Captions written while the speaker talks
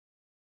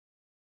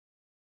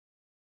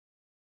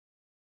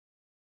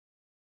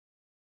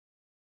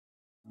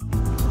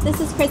This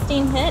is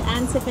Christine Hitt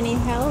and Tiffany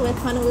Hill with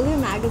Honolulu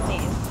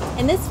Magazine.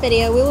 In this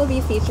video, we will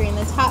be featuring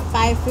the top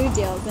 5 food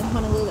deals in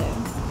Honolulu.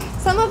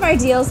 Some of our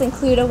deals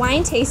include a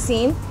wine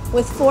tasting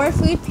with 4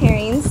 food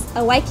pairings,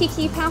 a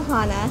Waikiki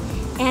pauhana,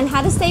 and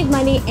how to save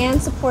money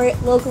and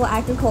support local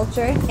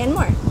agriculture, and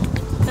more.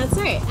 That's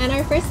right, and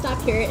our first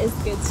stop here is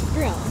Good to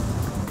Grill.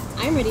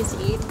 I'm ready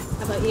to eat.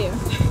 How about you?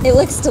 It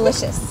looks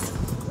delicious.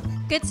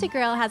 Good to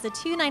Grill has a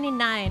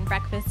 $2.99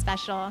 breakfast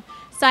special.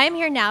 So I'm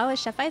here now with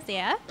Chef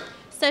Isaiah.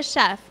 So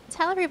Chef,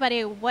 tell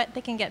everybody what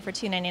they can get for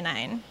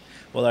 $2.99.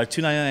 Well, our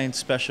 $2.99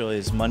 special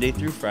is Monday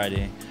through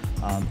Friday,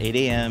 8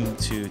 a.m.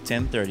 to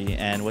 10:30,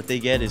 and what they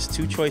get is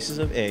 2 choices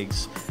of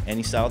eggs,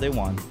 any style they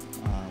want.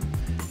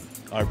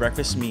 Our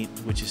breakfast meat,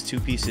 which is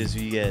 2 pieces,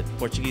 you get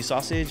Portuguese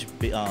sausage,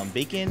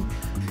 bacon,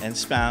 and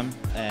spam,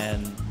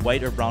 and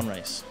white or brown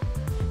rice.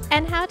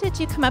 And how did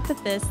you come up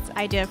with this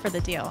idea for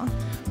the deal?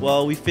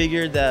 Well, we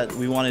figured that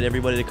we wanted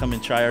everybody to come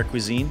and try our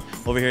cuisine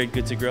over here at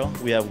Good to Grill.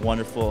 We have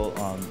wonderful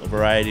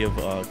variety of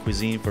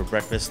cuisine for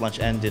breakfast, lunch,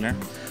 and dinner.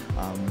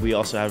 We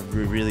also have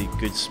really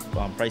good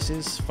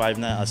prices,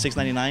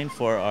 $6.99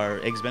 for our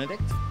Eggs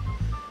Benedict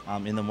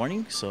in the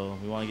morning. So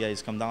we want you guys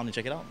to come down and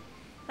check it out.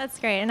 That's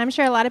great, and I'm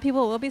sure a lot of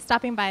people will be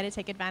stopping by to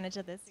take advantage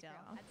of this deal.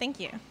 Thank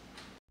you.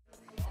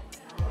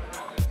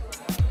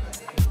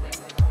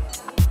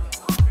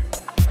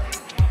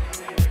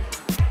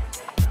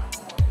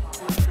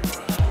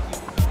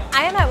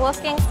 I am at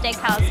Wolfgang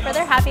Steakhouse for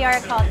their happy hour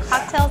called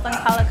Cocktails on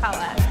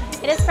Kalakaua.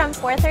 It is from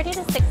 4:30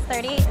 to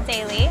 6:30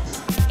 daily,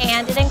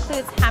 and it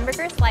includes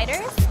hamburger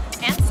sliders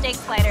and steak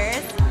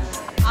sliders,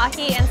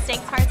 ahi and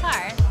steak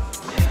tartare.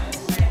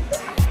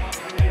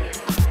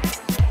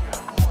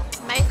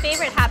 My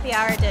favorite happy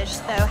hour dish,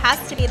 though, has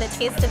to be the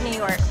Taste of New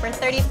York for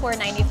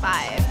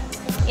 $34.95.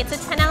 It's a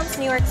 10-ounce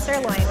New York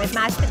sirloin with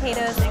mashed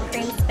potatoes and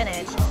creamed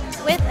spinach,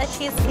 with a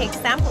cheesecake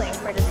sampling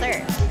for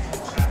dessert.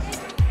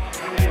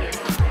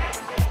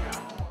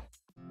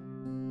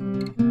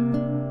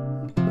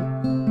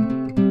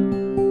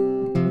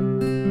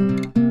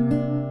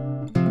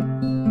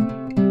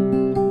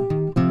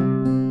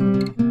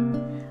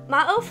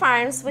 Mao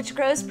Farms, which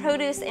grows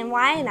produce in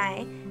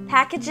Waianae,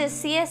 packages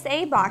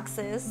CSA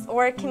boxes,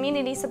 or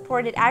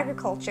community-supported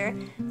agriculture,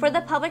 for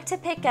the public to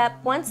pick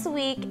up once a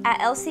week at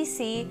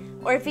LCC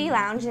or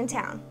V-Lounge in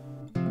town.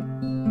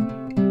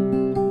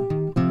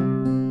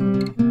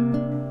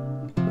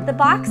 The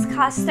box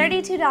costs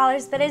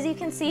 $32, but as you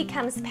can see,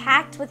 comes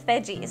packed with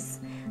veggies.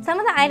 Some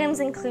of the items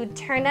include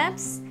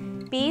turnips,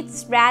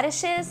 beets,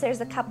 radishes,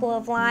 there's a couple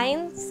of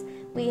limes.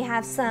 We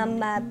have some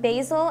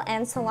basil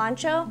and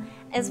cilantro,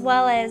 as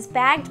well as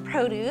bagged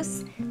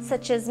produce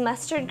such as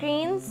mustard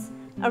greens,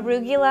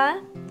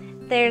 arugula,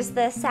 there's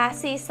the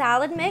sassy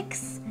salad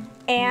mix,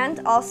 and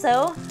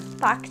also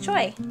bok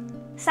choy.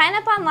 Sign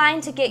up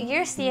online to get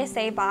your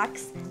CSA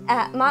box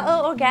at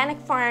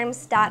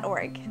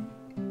maoorganicfarms.org.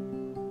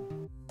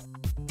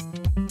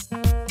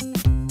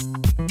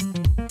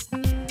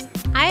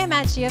 I am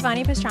at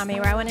Giovanni Pastrami,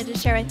 where I wanted to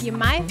share with you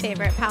my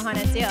favorite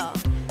pauhana deal.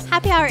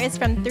 Happy hour is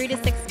from 3 to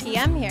 6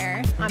 p.m.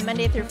 here on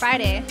Monday through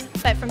Friday,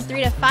 but from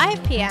 3 to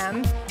 5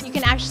 p.m. you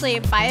can actually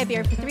buy a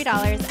beer for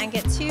 $3 and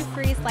get 2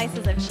 free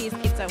slices of cheese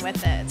pizza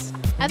with it.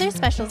 Other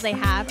specials they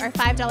have are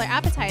 $5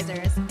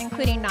 appetizers,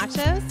 including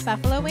nachos,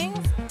 buffalo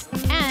wings,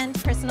 and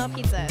personal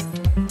pizzas.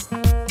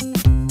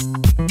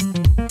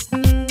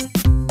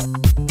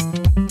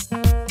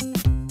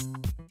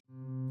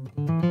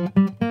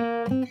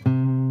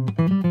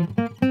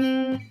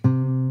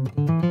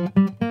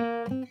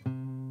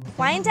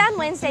 Wind Down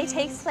Wednesday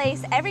takes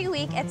place every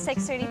week at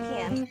 6:30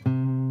 p.m.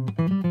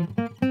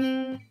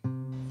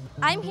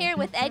 I'm here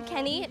with Ed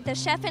Kenny, the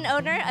chef and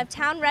owner of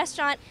Town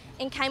Restaurant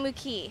in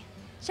Kaimuki.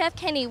 Chef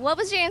Kenny, what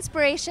was your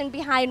inspiration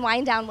behind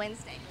Wind Down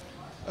Wednesday?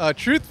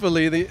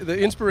 Truthfully, the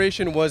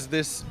inspiration was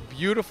this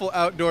beautiful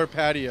outdoor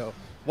patio.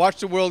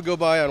 Watch the world go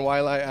by on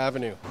Wailea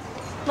Avenue.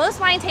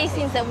 Most wine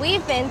tastings that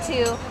we've been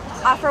to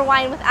offer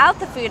wine without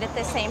the food at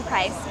the same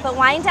price, but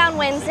Wind Down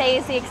Wednesday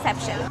is the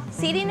exception.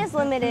 Seating is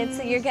limited,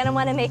 so you're going to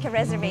want to make a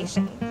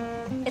reservation.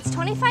 It's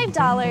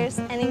 $25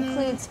 and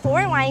includes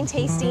 4 wine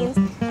tastings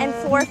and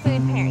 4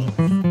 food pairings.